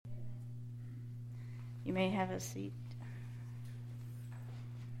You may have a seat.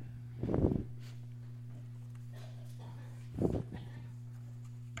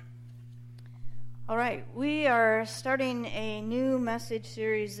 All right, we are starting a new message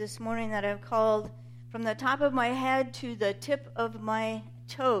series this morning that I've called From the Top of My Head to the Tip of My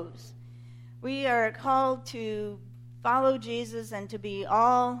Toes. We are called to follow Jesus and to be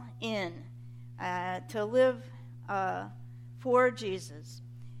all in, to live for Jesus.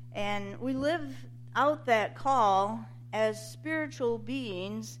 And we live out that call as spiritual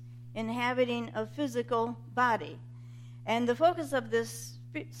beings inhabiting a physical body. And the focus of this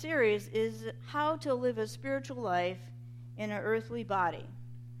series is how to live a spiritual life in an earthly body.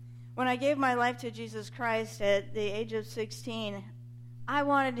 When I gave my life to Jesus Christ at the age of 16, I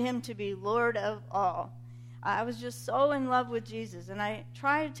wanted him to be Lord of all. I was just so in love with Jesus, and I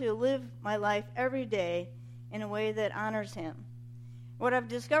tried to live my life every day in a way that honors him. What I've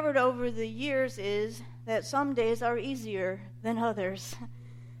discovered over the years is that some days are easier than others.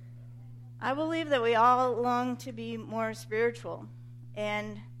 I believe that we all long to be more spiritual,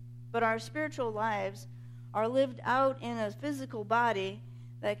 but our spiritual lives are lived out in a physical body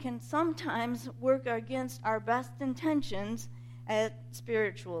that can sometimes work against our best intentions at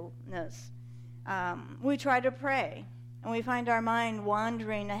spiritualness. We try to pray, and we find our mind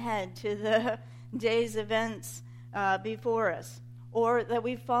wandering ahead to the day's events before us, or that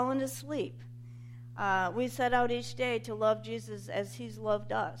we've fallen asleep. We set out each day to love Jesus as he's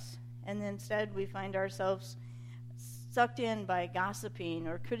loved us, and instead we find ourselves sucked in by gossiping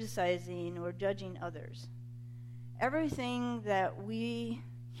or criticizing or judging others. Everything that we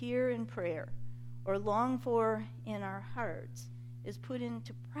hear in prayer or long for in our hearts is put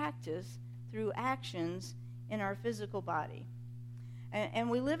into practice through actions in our physical body. And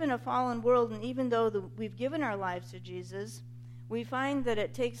we live in a fallen world, and even though we've given our lives to Jesus, we find that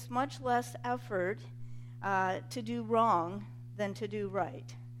it takes much less effort to do wrong than to do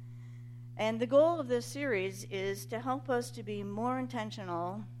right. And the goal of this series is to help us to be more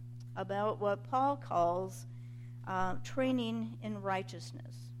intentional about what Paul calls training in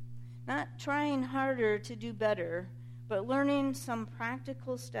righteousness. Not trying harder to do better, but learning some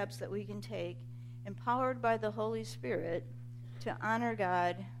practical steps that we can take, empowered by the Holy Spirit, to honor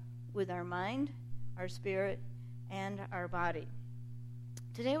God with our mind, our spirit, and our body.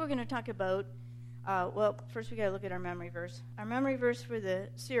 Today we're going to talk about, first we got to look at our memory verse. Our memory verse for the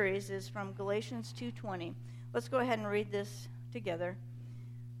series is from Galatians 2:20. Let's go ahead and read this together.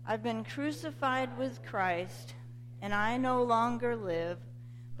 I've been crucified with Christ, and I no longer live,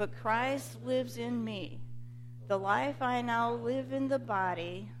 but Christ lives in me. The life I now live in the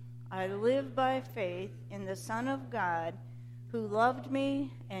body, I live by faith in the Son of God, who loved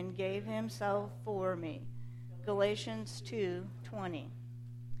me and gave himself for me. Galatians 2:20.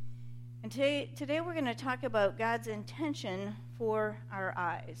 And today we're going to talk about God's intention for our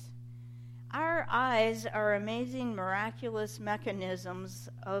eyes. Our eyes are amazing, miraculous mechanisms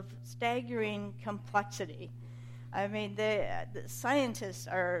of staggering complexity. I mean, the scientists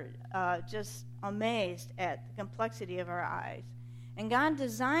are just amazed at the complexity of our eyes. And God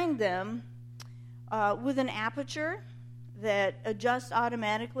designed them with an aperture that adjusts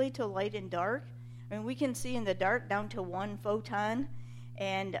automatically to light and dark. I mean, we can see in the dark down to 1 photon,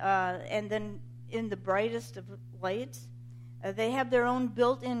 and then in the brightest of lights, they have their own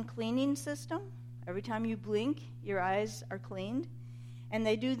built-in cleaning system. Every time you blink, your eyes are cleaned. And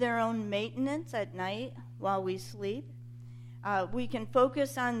they do their own maintenance at night while we sleep. We can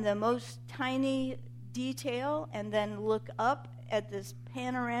focus on the most tiny detail and then look up at this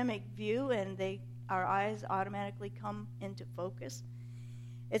panoramic view, and our eyes automatically come into focus.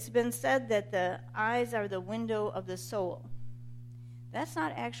 It's been said that the eyes are the window of the soul. That's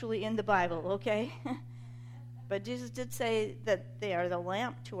not actually in the Bible, okay? But Jesus did say that they are the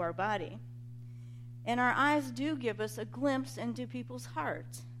lamp to our body. And our eyes do give us a glimpse into people's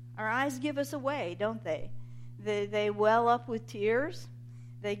hearts. Our eyes give us away, don't they? They well up with tears.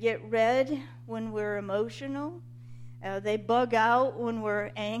 They get red when we're emotional. They bug out when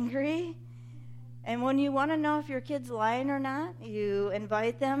we're angry. And when you want to know if your kid's lying or not, you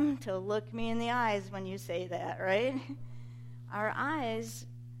invite them to look me in the eyes when you say that, right? Our eyes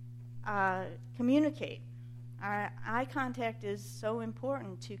communicate. Our eye contact is so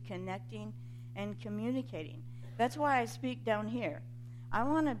important to connecting and communicating. That's why I speak down here. I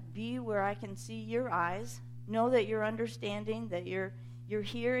want to be where I can see your eyes, know that you're understanding, that you're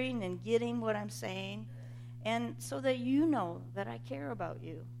hearing and getting what I'm saying, and so that you know that I care about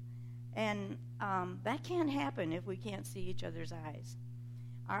you. And that can't happen if we can't see each other's eyes.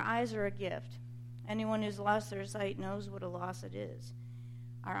 Our eyes are a gift. Anyone who's lost their sight knows what a loss it is.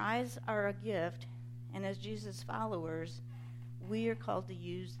 Our eyes are a gift, and as Jesus followers, we are called to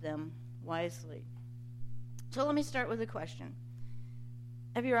use them wisely. So let me start with a question.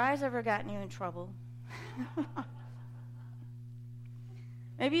 Have your eyes ever gotten you in trouble?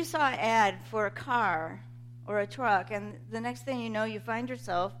 Maybe you saw an ad for a car or a truck, and the next thing you know, you find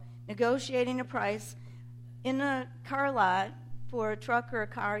yourself negotiating a price in a car lot for a truck or a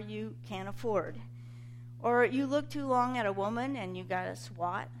car you can't afford. Or you look too long at a woman and you got a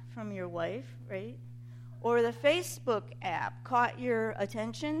swat from your wife, right? Or the Facebook app caught your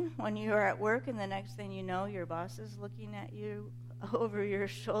attention when you were at work, and the next thing you know, your boss is looking at you over your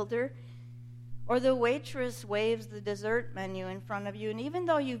shoulder. Or the waitress waves the dessert menu in front of you, and even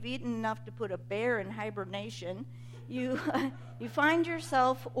though you've eaten enough to put a bear in hibernation, you find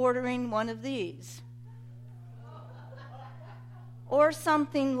yourself ordering one of these. Or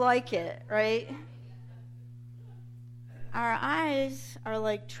something like it, right? Our eyes are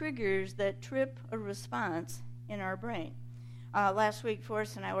like triggers that trip a response in our brain. Last week,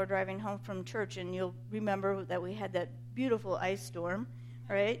 Forrest and I were driving home from church, and you'll remember that we had that beautiful ice storm,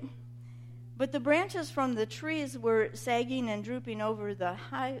 right? But the branches from the trees were sagging and drooping over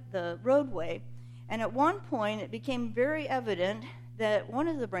the roadway, and at one point it became very evident that one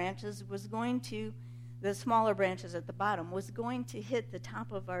of the branches was going to, the smaller branches at the bottom, was going to hit the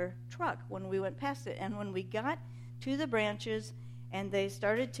top of our truck when we went past it. And when we got to the branches and they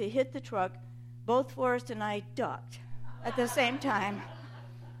started to hit the truck, both Forrest and I ducked at the same time.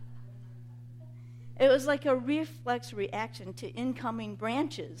 It was like a reflex reaction to incoming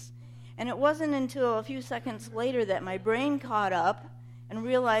branches. And it wasn't until a few seconds later that my brain caught up and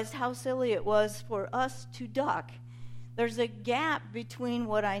realized how silly it was for us to duck. There's a gap between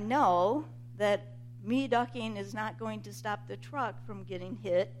what I know, that me ducking is not going to stop the truck from getting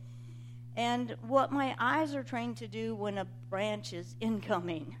hit, and what my eyes are trained to do when a branch is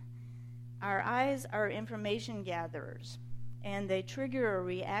incoming. Our eyes are information gatherers, and they trigger a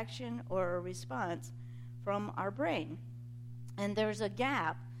reaction or a response from our brain. And there's a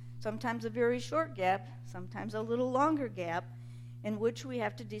gap, sometimes a very short gap, sometimes a little longer gap, in which we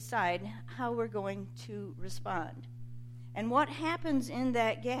have to decide how we're going to respond. And what happens in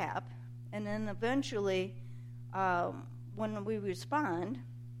that gap, and then eventually when we respond,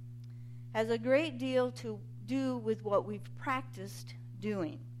 has a great deal to do with what we've practiced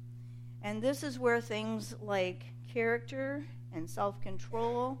doing. And this is where things like character and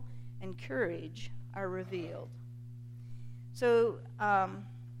self-control and courage are revealed. So,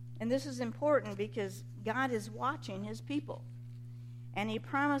 and this is important because God is watching his people, and he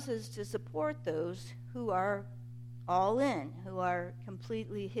promises to support those who are all in, who are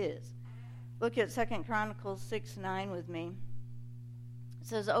completely his. Look at 2 Chronicles 6:9 with me. It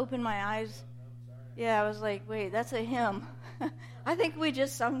says, open my eyes. Yeah, I was like, wait, that's a hymn. I think we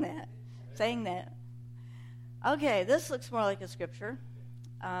just sang that. Okay, this looks more like a scripture.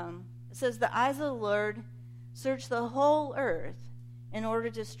 It says, the eyes of the Lord search the whole earth in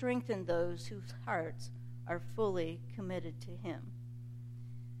order to strengthen those whose hearts are fully committed to him.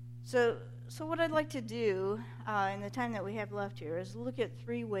 So what I'd like to do in the time that we have left here is look at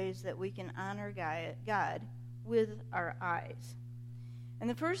 3 ways that we can honor God with our eyes. And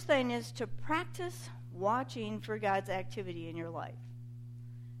the first thing is to practice watching for God's activity in your life.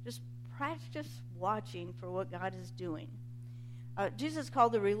 Just practice watching for what God is doing. Jesus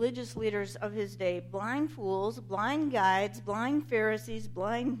called the religious leaders of his day blind fools, blind guides, blind Pharisees,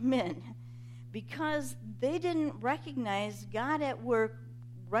 blind men, because they didn't recognize God at work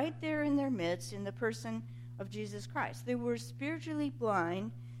right there in their midst in the person of Jesus Christ. They were spiritually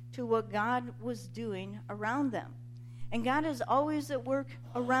blind to what God was doing around them. And God is always at work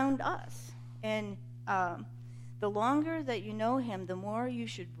around us. And the longer that you know him, the more you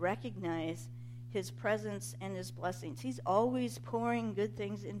should recognize his presence and his blessings. He's always pouring good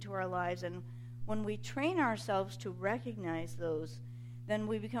things into our lives. And when we train ourselves to recognize those, then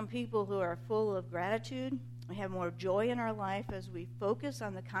we become people who are full of gratitude. We have more joy in our life as we focus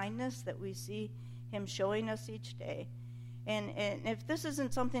on the kindness that we see him showing us each day. And if this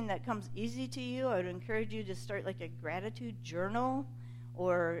isn't something that comes easy to you, I would encourage you to start like a gratitude journal,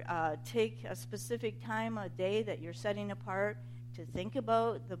 or take a specific time a day that you're setting apart to think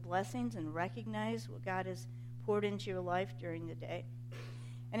about the blessings and recognize what God has poured into your life during the day.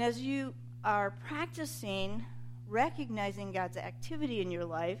 And as you are practicing recognizing God's activity in your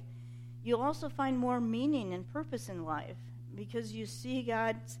life, you'll also find more meaning and purpose in life, because you see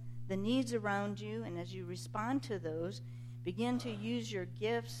the needs around you, and as you respond to those, begin to use your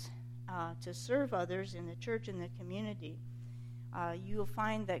gifts to serve others in the church and the community. You'll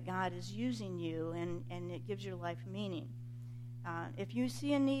find that God is using you, and it gives your life meaning. If you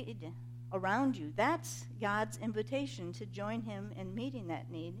see a need, around you. That's God's invitation to join him in meeting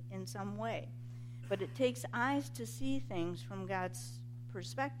that need in some way. But it takes eyes to see things from God's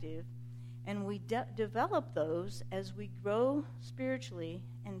perspective, and we develop those as we grow spiritually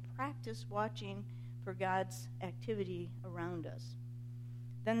and practice watching for God's activity around us.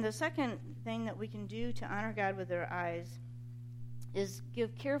 Then the second thing that we can do to honor God with our eyes is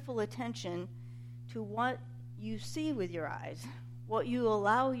give careful attention to what you see with your eyes, what you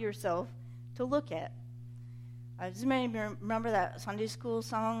allow yourself to look at. Does anybody remember that Sunday school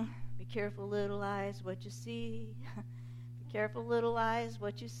song, "Be careful, little eyes, what you see"? Be careful, little eyes,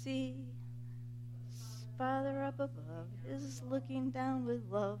 what you see. Father up above is looking down with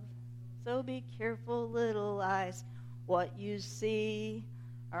love. So be careful, little eyes, what you see.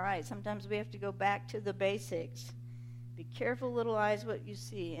 All right, sometimes we have to go back to the basics. Be careful, little eyes, what you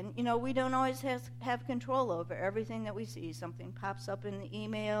see. And, we don't always have control over everything that we see. Something pops up in the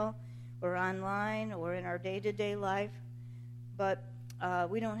email or online or in our day-to-day life. But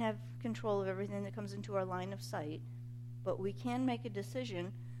we don't have control of everything that comes into our line of sight. But we can make a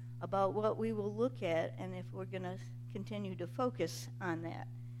decision about what we will look at and if we're going to continue to focus on that.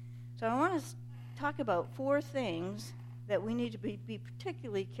 So I want to talk about 4 things that we need to be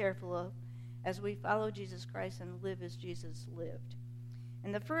particularly careful of as we follow Jesus Christ and live as Jesus lived.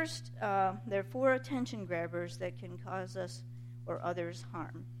 And the first, there are 4 attention grabbers that can cause us or others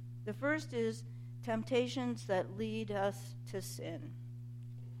harm. The first is temptations that lead us to sin.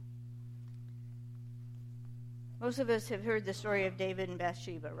 Most of us have heard the story of David and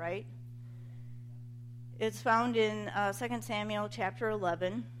Bathsheba, right? It's found in 2 Samuel chapter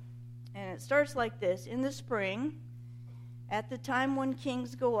 11, and it starts like this. In the spring, at the time when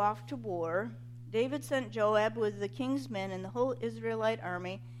kings go off to war, David sent Joab with the king's men and the whole Israelite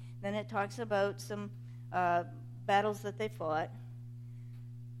army. Then it talks about some battles that they fought.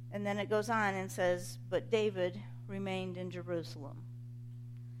 And then it goes on and says, but David remained in Jerusalem.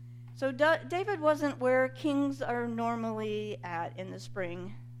 So David wasn't where kings are normally at in the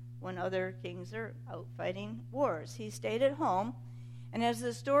spring when other kings are out fighting wars. He stayed at home. And as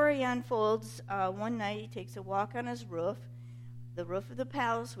the story unfolds, one night he takes a walk on his roof, the roof of the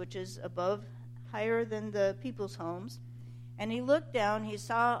palace, which is higher than the people's homes. And he looked down, he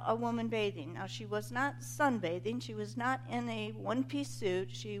saw a woman bathing. Now, she was not sunbathing. She was not in a one-piece suit.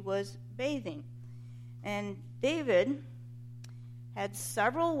 She was bathing. And David had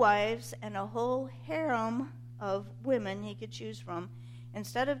several wives and a whole harem of women he could choose from.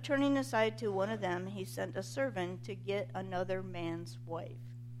 Instead of turning aside to one of them, he sent a servant to get another man's wife.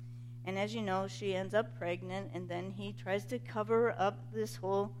 And as you know, she ends up pregnant, and then he tries to cover up this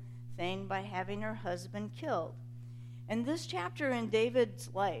whole thing by having her husband killed. And this chapter in David's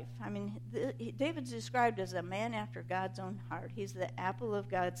life, David's described as a man after God's own heart. He's the apple of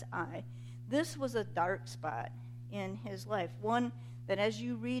God's eye. This was a dark spot in his life, one that as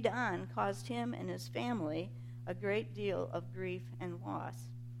you read on caused him and his family a great deal of grief and loss.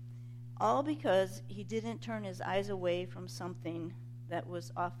 All because he didn't turn his eyes away from something that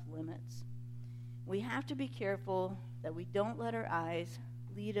was off limits. We have to be careful that we don't let our eyes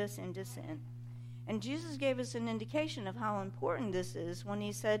lead us into sin. And Jesus gave us an indication of how important this is when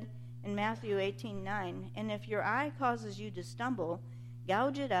he said in Matthew 18:9, and if your eye causes you to stumble,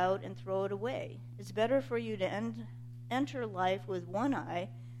 gouge it out and throw it away. It's better for you to enter life with one eye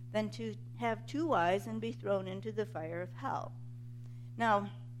than to have 2 eyes and be thrown into the fire of hell. Now,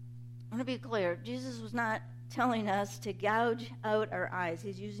 I want to be clear. Jesus was not telling us to gouge out our eyes.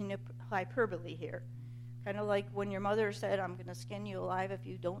 He's using a hyperbole here. Kind of like when your mother said, I'm going to skin you alive if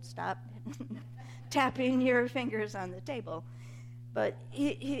you don't stop tapping your fingers on the table. But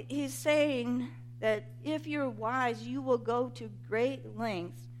he's saying that if you're wise, you will go to great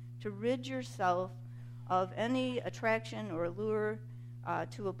lengths to rid yourself of any attraction or allure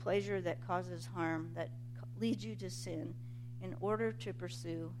to a pleasure that causes harm, that leads you to sin, in order to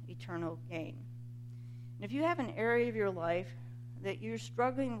pursue eternal gain. And if you have an area of your life that you're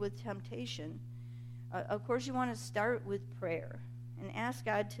struggling with temptation, of course you want to start with prayer and ask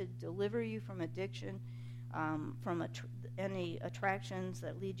God to deliver you from addiction, from any attractions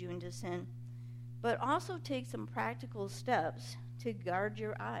that lead you into sin, but also take some practical steps to guard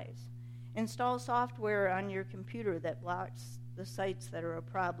your eyes. Install software on your computer that blocks the sites that are a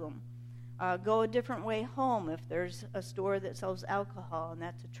problem. Go a different way home if there's a store that sells alcohol and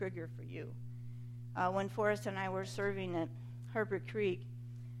that's a trigger for you. When Forrest and I were serving at Harper Creek,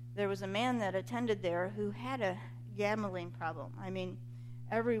 there was a man that attended there who had a gambling problem.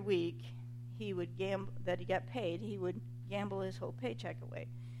 Every week he would gamble, that he got paid, he would gamble his whole paycheck away.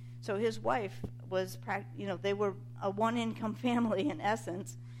 So his wife was, they were a one-income family in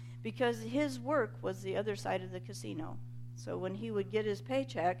essence, because his work was the other side of the casino. So when he would get his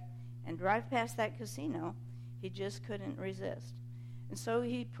paycheck and drive past that casino, he just couldn't resist. And so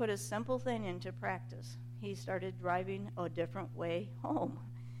he put a simple thing into practice. He started driving a different way home.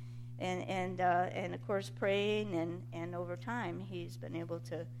 And of course, praying, and over time, he's been able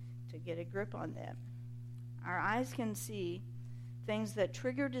to get a grip on that. Our eyes can see things that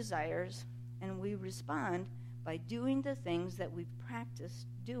trigger desires, and we respond by doing the things that we've practiced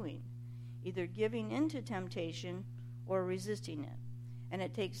doing, either giving into temptation or resisting it. And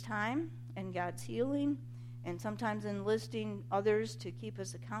it takes time and God's healing, and sometimes enlisting others to keep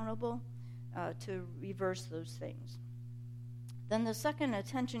us accountable to reverse those things. Then the second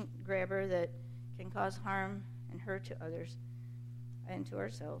attention grabber that can cause harm and hurt to others and to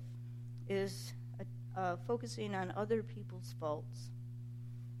ourselves is focusing on other people's faults.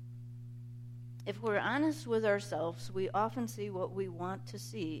 If we're honest with ourselves, we often see what we want to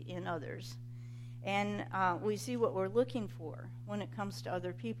see in others, and we see what we're looking for when it comes to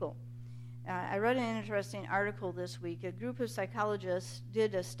other people. I read an interesting article this week. A group of psychologists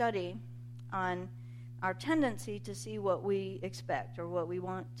did a study on our tendency to see what we expect or what we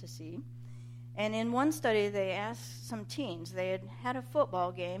want to see. And in one study, they asked some teens. They had a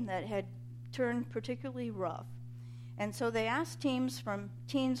football game that had turned particularly rough. And so they asked teens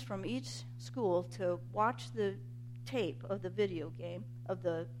from each school to watch the tape of the video game, of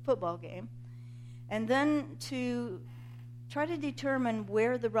the football game, and then to try to determine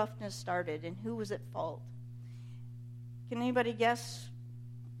where the roughness started and who was at fault. Can anybody guess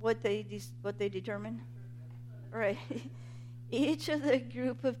what they determined? Right. Each of the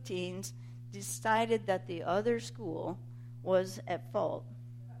group of teens decided that the other school was at fault.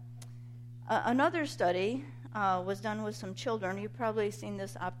 Another study was done with some children. You've probably seen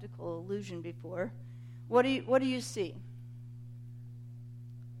this optical illusion before. What do you see?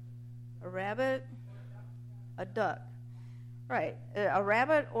 A rabbit? A duck. Right. A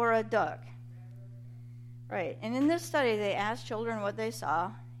rabbit or a duck. Right. And in this study, they asked children what they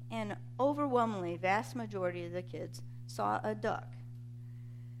saw, and overwhelmingly, vast majority of the kids saw a duck,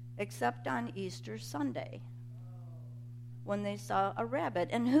 except on Easter Sunday, when they saw a rabbit.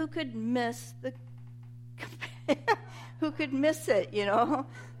 And who could miss who could miss it, you know?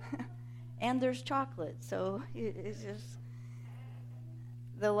 And there's chocolate, so it's just,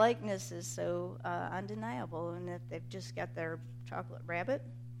 the likeness is so undeniable, and that they've just got their chocolate rabbit.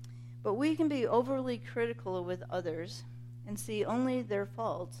 But we can be overly critical with others and see only their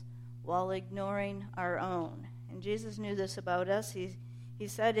faults while ignoring our own. And Jesus knew this about us. He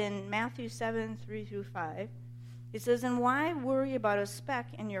said in Matthew 7:3-5, he says, "And why worry about a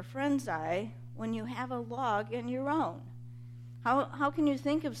speck in your friend's eye when you have a log in your own? How can you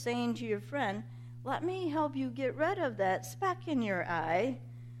think of saying to your friend, 'Let me help you get rid of that speck in your eye,'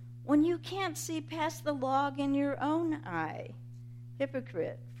 when you can't see past the log in your own eye?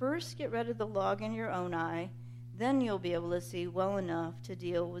 Hypocrite, first get rid of the log in your own eye, then you'll be able to see well enough to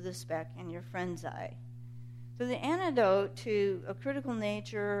deal with the speck in your friend's eye." So the antidote to a critical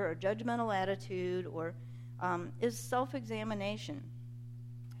nature or judgmental attitude is self-examination.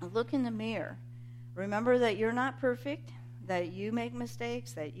 Look in the mirror. Remember that you're not perfect, that you make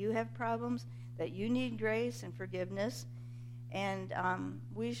mistakes, that you have problems, that you need grace and forgiveness, and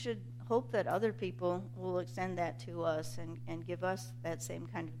we should hope that other people will extend that to us and give us that same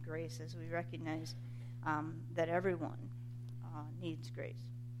kind of grace as we recognize that everyone needs grace.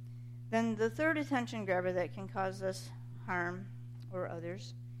 Then the third attention grabber that can cause us harm or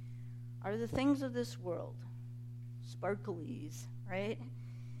others are the things of this world. Sparklies, right?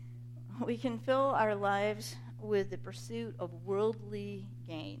 We can fill our lives with the pursuit of worldly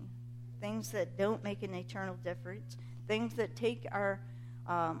gain, things that don't make an eternal difference, things that take our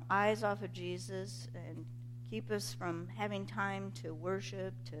eyes off of Jesus and keep us from having time to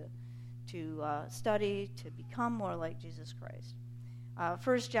worship, to study, to become more like Jesus Christ.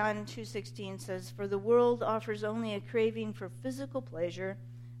 1 John 2:16 says, "For the world offers only a craving for physical pleasure,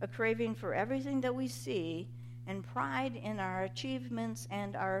 a craving for everything that we see, and pride in our achievements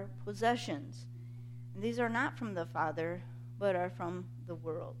and our possessions. And these are not from the Father, but are from the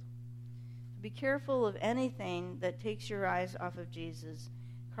world." Be careful of anything that takes your eyes off of Jesus,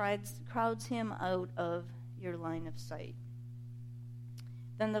 crowds him out of your line of sight.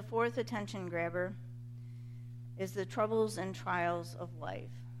 Then the fourth attention grabber is the troubles and trials of life.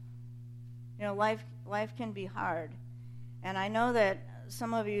 You know, life can be hard. And I know that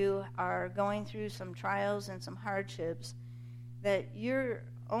some of you are going through some trials and some hardships that you're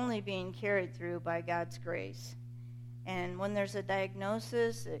only being carried through by God's grace. And when there's a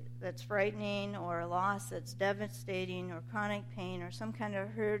diagnosis that's frightening, or a loss that's devastating, or chronic pain, or some kind of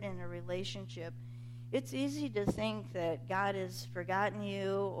hurt in a relationship, it's easy to think that God has forgotten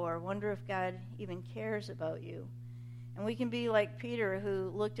you, or wonder if God even cares about you. And we can be like Peter,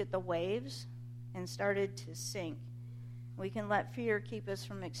 who looked at the waves and started to sink. We can let fear keep us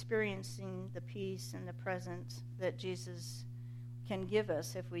from experiencing the peace and the presence that Jesus can give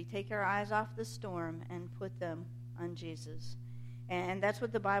us if we take our eyes off the storm and put them on Jesus. And that's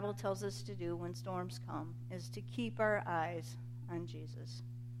what the Bible tells us to do when storms come, is to keep our eyes on Jesus.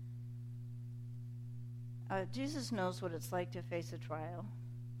 Jesus knows what it's like to face a trial,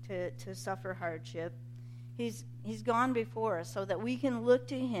 to suffer hardship. He's gone before us so that we can look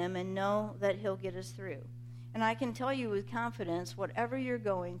to him and know that he'll get us through. And I can tell you with confidence, whatever you're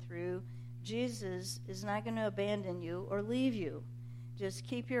going through, Jesus is not going to abandon you or leave you. Just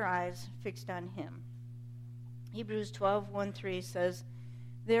keep your eyes fixed on him. Hebrews 12:1-3 says,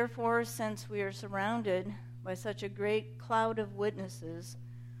 "Therefore, since we are surrounded by such a great cloud of witnesses,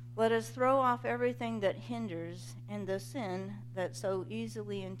 let us throw off everything that hinders and the sin that so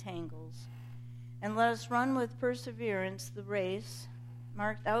easily entangles. And let us run with perseverance the race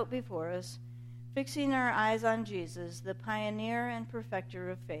marked out before us, fixing our eyes on Jesus, the pioneer and perfecter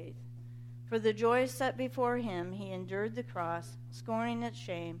of faith. For the joy set before him, he endured the cross, scorning its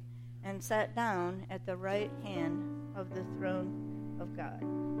shame, and sat down at the right hand of the throne of God.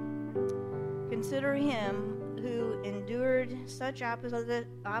 Consider him who endured such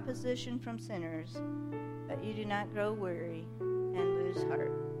opposition from sinners, that you do not grow weary and lose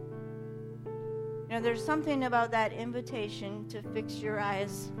heart." You know, there's something about that invitation to fix your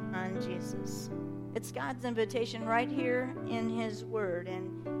eyes on Jesus. It's God's invitation right here in his word,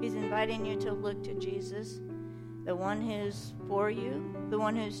 and he's inviting you to look to Jesus, the one who's for you, the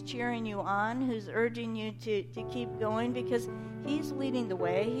one who's cheering you on, who's urging you to keep going, because he's leading the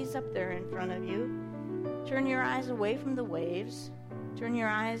way. He's up there in front of you. Turn your eyes away from the waves. Turn your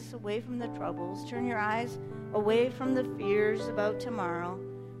eyes away from the troubles. Turn your eyes away from the fears about tomorrow.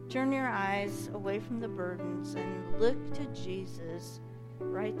 Turn your eyes away from the burdens and look to Jesus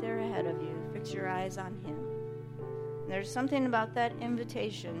right there ahead of you. Fix your eyes on him. And there's something about that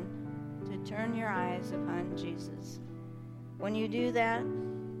invitation to turn your eyes upon Jesus. When you do that,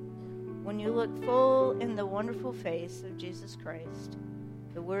 when you look full in the wonderful face of Jesus Christ,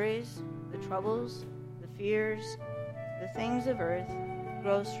 the worries, the troubles, the fears, the things of earth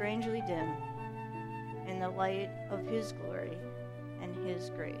grow strangely dim in the light of his glory and his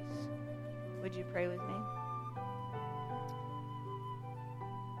grace. Would you pray with me?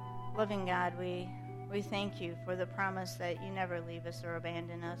 Loving God, we thank you for the promise that you never leave us or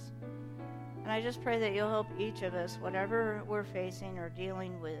abandon us. And I just pray that you'll help each of us, whatever we're facing or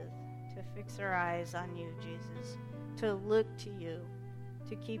dealing with, to fix our eyes on you, Jesus, to look to you,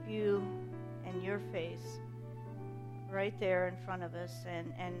 to keep you and your face right there in front of us,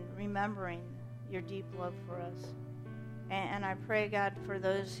 and remembering your deep love for us. And I pray, God, for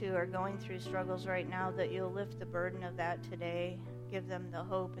those who are going through struggles right now, that you'll lift the burden of that today. Give them the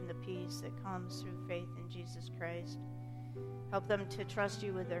hope and the peace that comes through faith in Jesus Christ. Help them to trust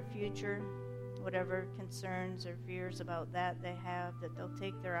you with their future, whatever concerns or fears about that they have, that they'll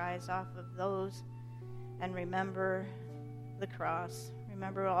take their eyes off of those and remember the cross.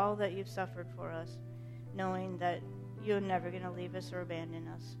 Remember all that you've suffered for us, knowing that you're never going to leave us or abandon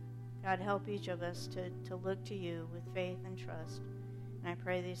us. God, help each of us to look to you with faith and trust. And I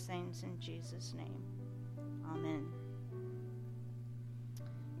pray these things in Jesus' name. Amen.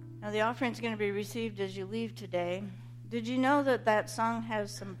 Now the offering is going to be received as you leave today. Did you know that song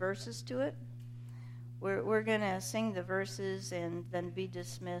has some verses to it? We're going to sing the verses and then be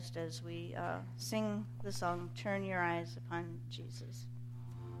dismissed as we sing the song, "Turn Your Eyes Upon Jesus."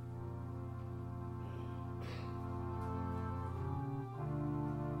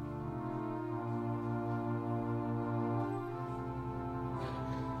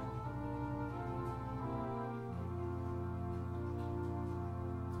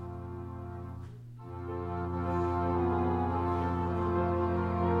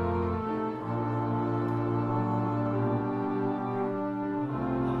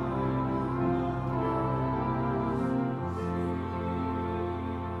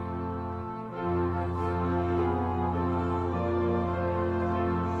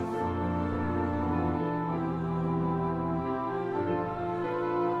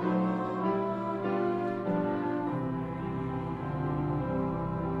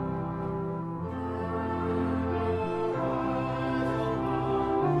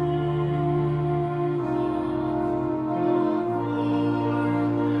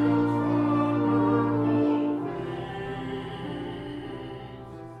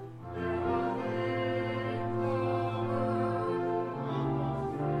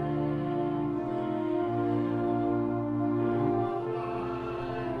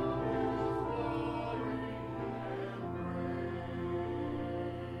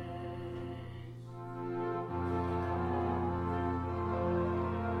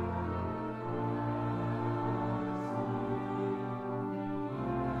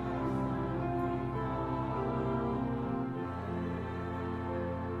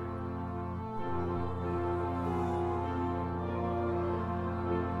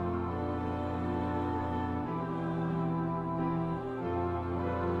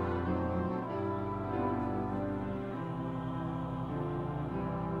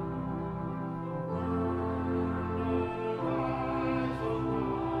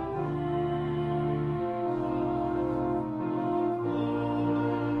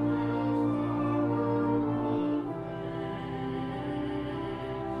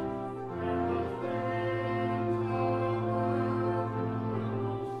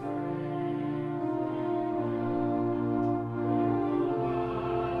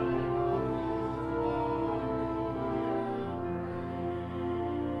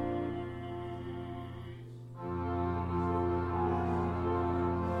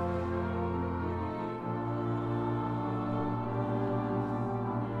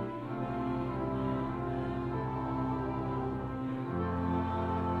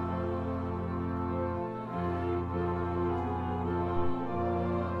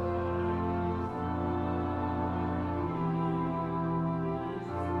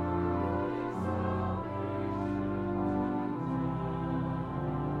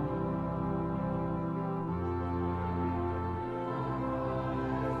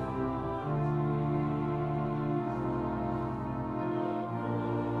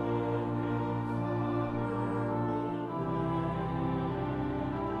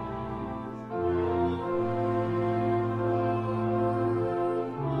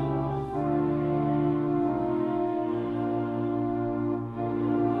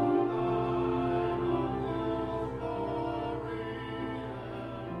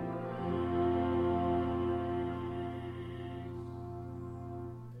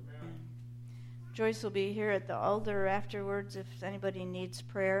 Joyce will be here at the altar afterwards if anybody needs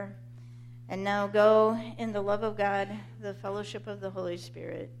prayer. And now go in the love of God, the fellowship of the Holy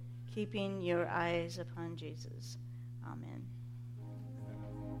Spirit, keeping your eyes upon Jesus. Amen.